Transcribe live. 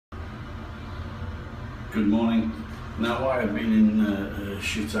Good morning. Now I have been in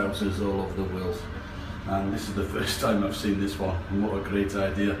shit houses all over the world, and this is the first time I've seen this one, and what a great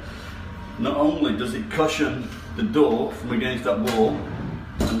idea. Not only does it cushion the door from against that wall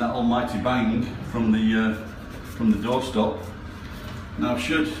and that almighty bang from the doorstop. Now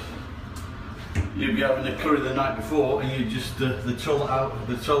should you be having a curry the night before and you just the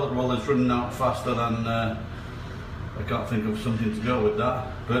toilet roll is running out faster than I can't think of something to go with that,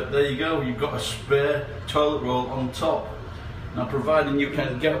 but there you go, you've got a spare toilet roll on top. Now providing you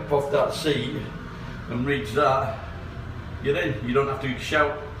can get up off that seat and reach that, you're in. You don't have to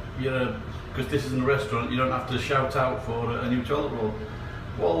shout, because this isn't a restaurant, you don't have to shout out for a new toilet roll.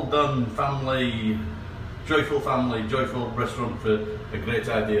 Well done family, joyful restaurant for a great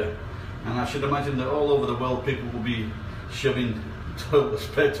idea. And I should imagine that all over the world people will be shoving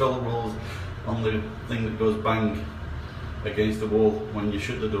spare toilet rolls on the thing that goes bang against the wall when you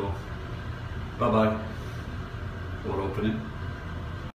shut the door. Bye bye, or open it.